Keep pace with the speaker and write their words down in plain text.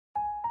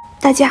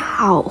大家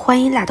好，欢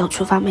迎来到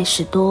厨房美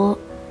食多。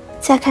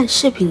在看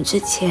视频之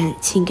前，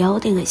请给我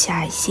点个小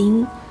爱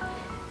心，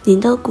您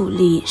的鼓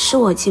励是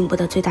我进步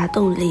的最大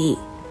动力。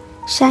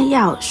山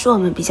药是我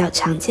们比较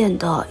常见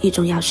的一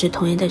种药食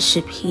同源的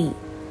食品，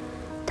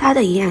它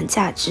的营养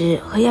价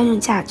值和药用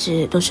价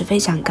值都是非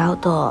常高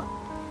的。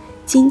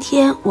今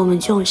天我们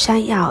就用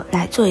山药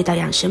来做一道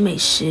养生美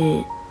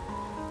食，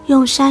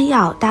用山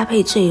药搭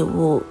配这一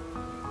物，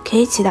可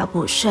以起到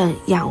补肾、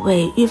养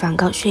胃、预防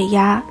高血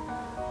压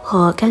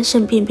和肝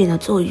肾病变的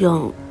作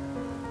用，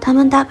它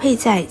们搭配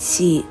在一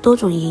起，多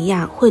种营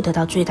养会得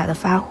到最大的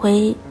发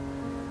挥，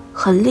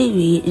很利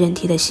于人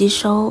体的吸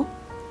收，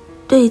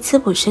对滋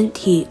补身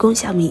体功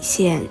效明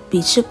显，比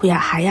吃补药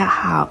还要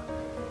好。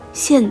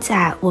现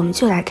在我们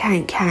就来看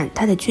一看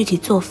它的具体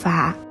做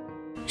法。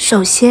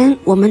首先，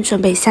我们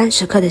准备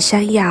30克的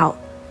山药。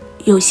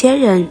有些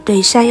人对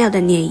山药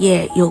的粘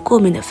液有过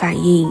敏的反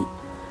应，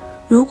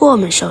如果我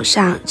们手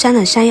上沾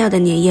了山药的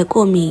粘液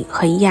过敏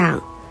很痒，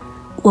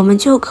我们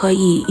就可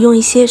以用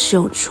一些食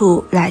用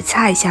醋来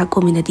擦一下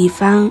过敏的地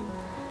方，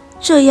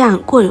这样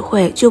过一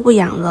会就不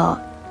痒了。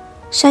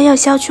山药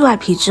削去外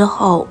皮之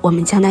后，我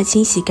们将它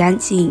清洗干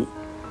净，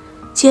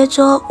接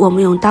着我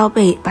们用刀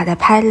背把它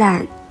拍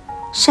烂。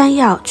山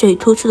药最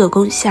突出的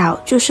功效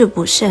就是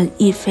补肾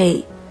益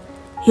肺，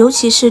尤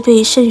其是对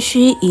于肾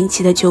虚引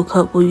起的久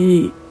咳不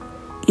愈，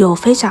有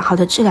非常好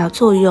的治疗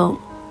作用。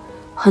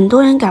很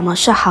多人感冒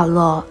是好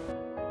了，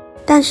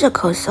但是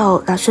咳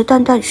嗽老是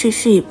断断续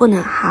续不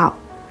能好，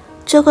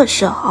这个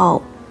时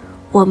候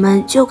我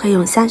们就可以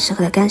用30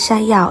克的干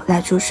山药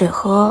来煮水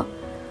喝，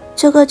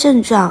这个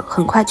症状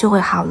很快就会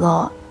好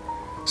了。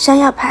山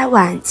药拍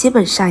完基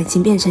本上已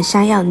经变成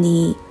山药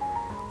泥，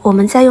我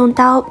们再用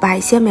刀把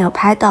一些没有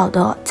拍到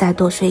的再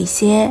剁碎一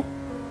些。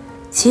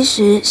其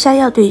实山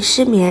药对于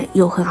失眠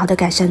有很好的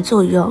改善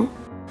作用，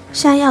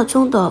山药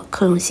中的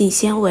可溶性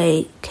纤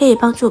维可以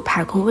帮助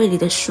排空胃里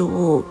的食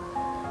物，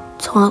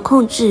从而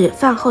控制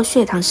饭后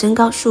血糖升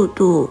高速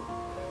度，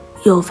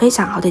有非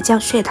常好的降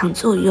血糖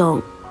作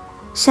用。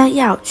山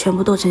药全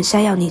部剁成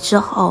山药泥之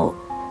后，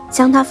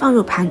将它放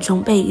入盘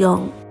中备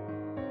用。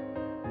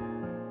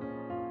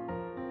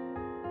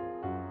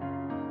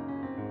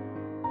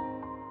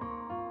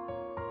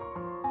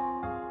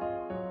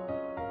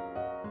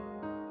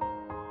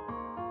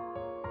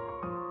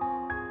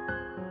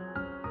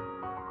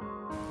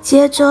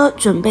接着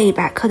准备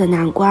100克的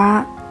南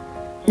瓜，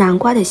南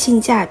瓜的性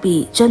价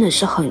比真的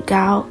是很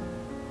高，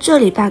这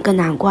里半个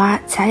南瓜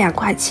才2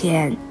块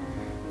钱，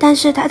但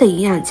是它的营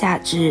养价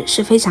值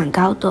是非常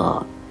高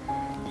的。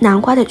南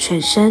瓜的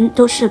全身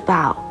都是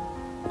宝，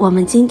我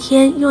们今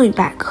天用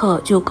100克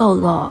就够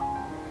了。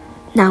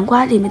南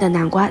瓜里面的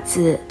南瓜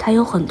籽它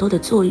有很多的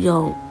作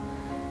用，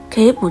可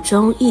以补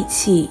中益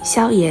气、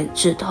消炎、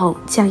止痛、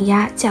降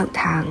压、降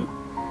糖，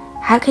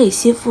还可以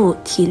吸附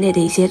体内的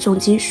一些重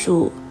金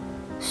属，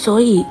所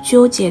以具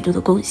有解毒的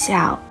功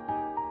效，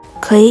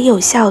可以有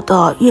效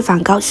的预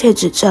防高血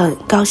脂症、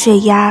高血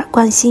压、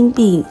冠心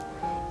病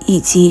以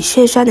及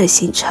血栓的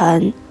形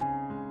成。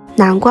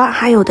南瓜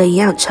含有的营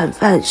养成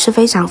分是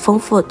非常丰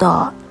富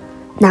的，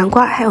南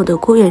瓜含有的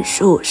钴元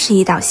素是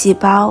胰岛细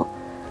胞，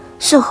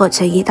是合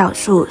成胰岛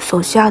素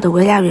所需要的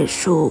微量元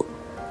素，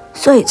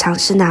所以常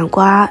吃南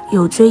瓜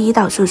有助于胰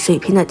岛素水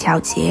平的调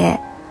节，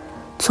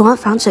从而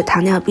防止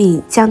糖尿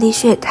病、降低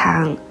血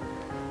糖。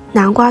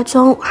南瓜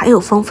中含有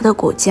丰富的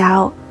果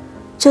胶，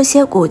这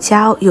些果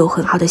胶有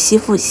很好的吸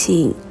附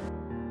性，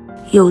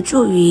有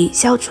助于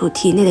消除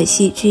体内的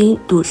细菌、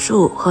毒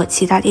素和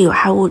其他的有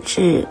害物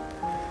质。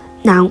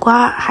南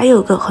瓜还有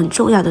个很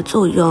重要的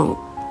作用，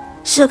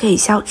是可以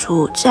消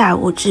除致癌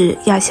物质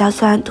亚硝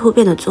酸突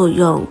变的作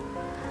用，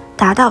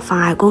达到防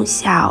癌功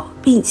效，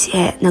并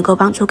且能够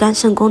帮助肝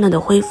肾功能的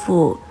恢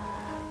复，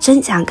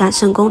增强肝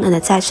肾功能的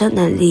再生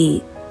能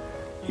力。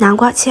南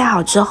瓜切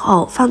好之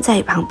后放在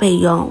一旁备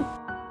用。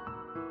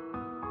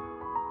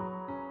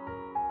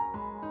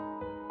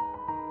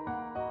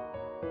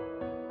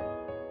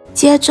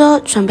接着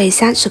准备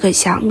30克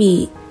小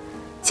米，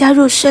加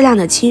入适量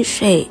的清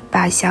水，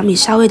把小米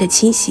稍微的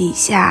清洗一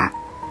下。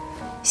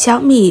小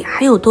米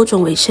含有多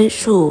种维生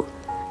素、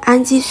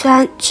氨基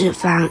酸、脂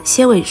肪、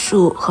纤维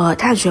素和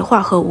碳水化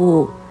合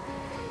物，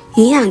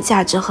营养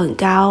价值很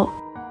高。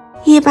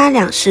一般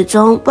粮食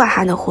中不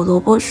含的胡萝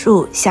卜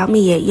素，小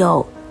米也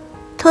有，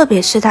特别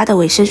是它的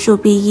维生素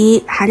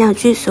B1 含量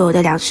居所有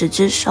的粮食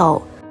之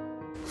首，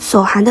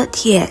所含的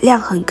铁量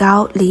很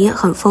高，磷也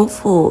很丰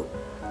富，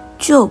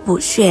具有补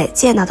血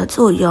健脑的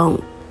作用。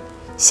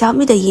小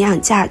米的营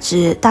养价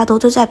值大多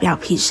都在表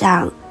皮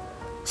上，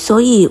所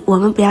以我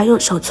们不要用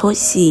手搓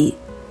洗，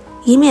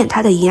以免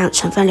它的营养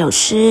成分流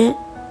失。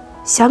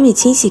小米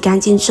清洗干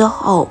净之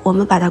后，我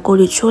们把它过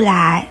滤出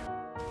来。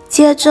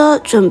接着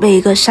准备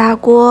一个砂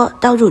锅，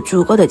倒入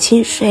足够的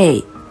清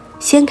水，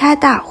先开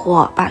大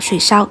火把水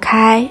烧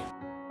开。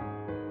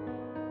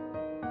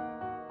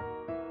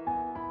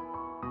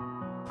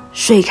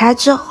水开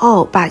之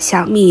后，把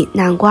小米、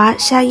南瓜、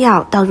山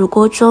药倒入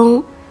锅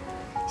中，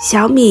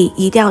小米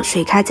一定要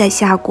水开再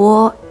下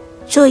锅，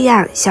这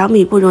样小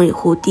米不容易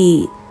糊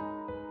底。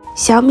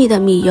小米的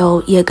米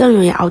油也更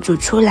容易熬煮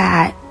出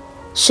来。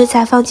食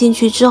材放进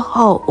去之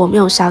后，我们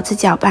用勺子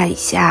搅拌一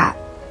下。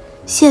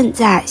现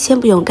在先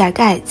不用盖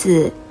盖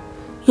子，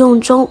用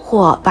中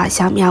火把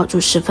小米熬煮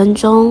10分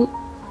钟。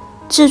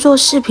制作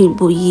视频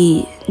不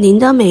易，您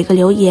的每个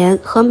留言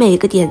和每一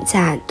个点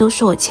赞都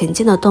是我前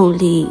进的动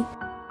力。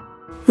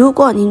如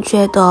果您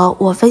觉得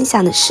我分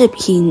享的视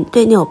频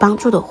对你有帮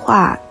助的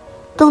话，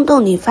动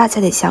动你发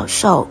财的小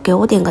手，给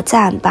我点个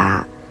赞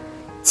吧。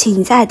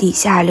请在底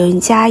下留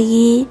言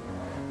+1，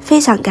非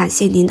常感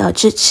谢您的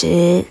支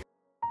持。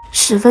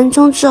10分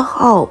钟之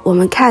后，我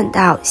们看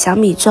到小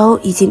米粥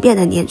已经变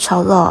得粘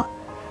稠了。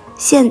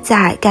现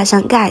在盖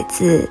上盖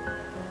子，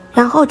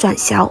然后转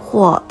小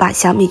火把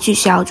小米继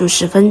续熬煮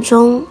10分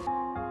钟。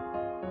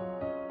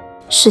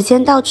时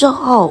间到之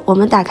后，我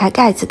们打开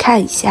盖子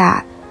看一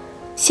下，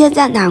现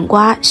在南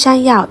瓜、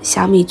山药、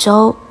小米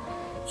粥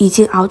已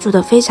经熬煮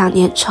得非常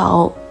粘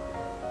稠。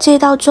这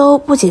道粥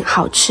不仅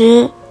好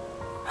吃，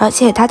而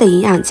且它的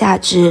营养价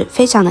值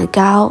非常的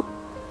高，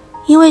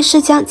因为是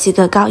将几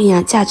个高营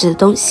养价值的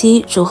东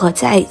西组合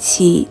在一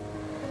起。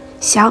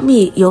小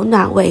米有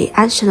暖胃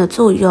安神的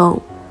作用，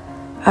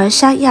而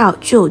山药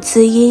具有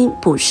滋阴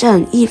补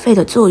肾益肺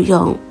的作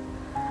用，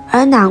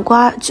而南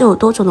瓜具有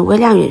多种的微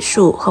量元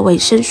素和维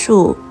生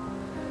素。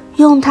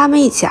用它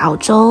们一起熬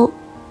粥，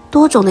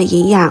多种的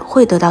营养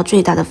会得到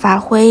最大的发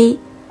挥，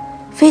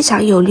非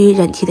常有利于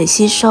人体的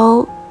吸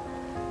收，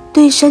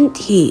对身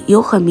体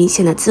有很明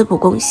显的滋补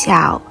功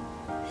效。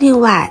另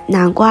外，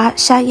南瓜、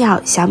山药、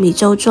小米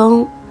粥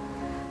中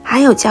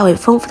含有较为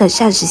丰富的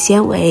膳食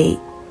纤维，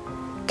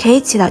可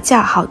以起到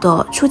较好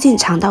的促进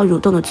肠道蠕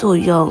动的作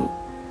用，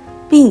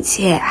并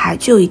且还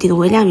具有一定的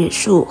微量元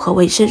素和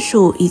维生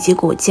素以及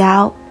果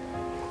胶，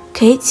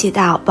可以起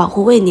到保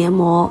护胃黏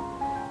膜、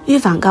预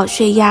防高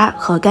血压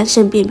和肝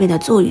肾便便的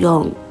作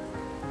用。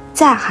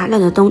在寒冷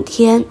的冬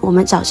天，我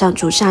们早上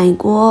煮上一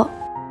锅，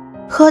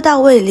喝到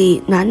胃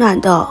里暖暖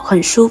的，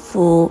很舒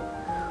服。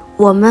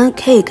我们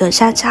可以隔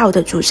3差5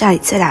的煮上一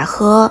次来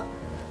喝，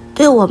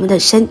对我们的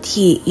身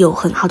体有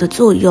很好的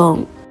作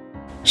用。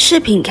视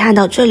频看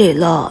到这里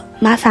了，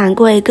麻烦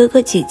各位哥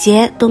哥姐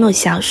姐动动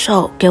小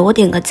手，给我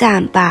点个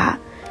赞吧。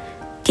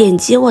点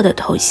击我的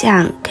头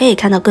像，可以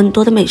看到更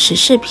多的美食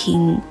视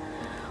频。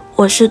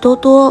我是多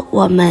多，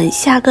我们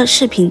下个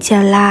视频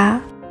见啦。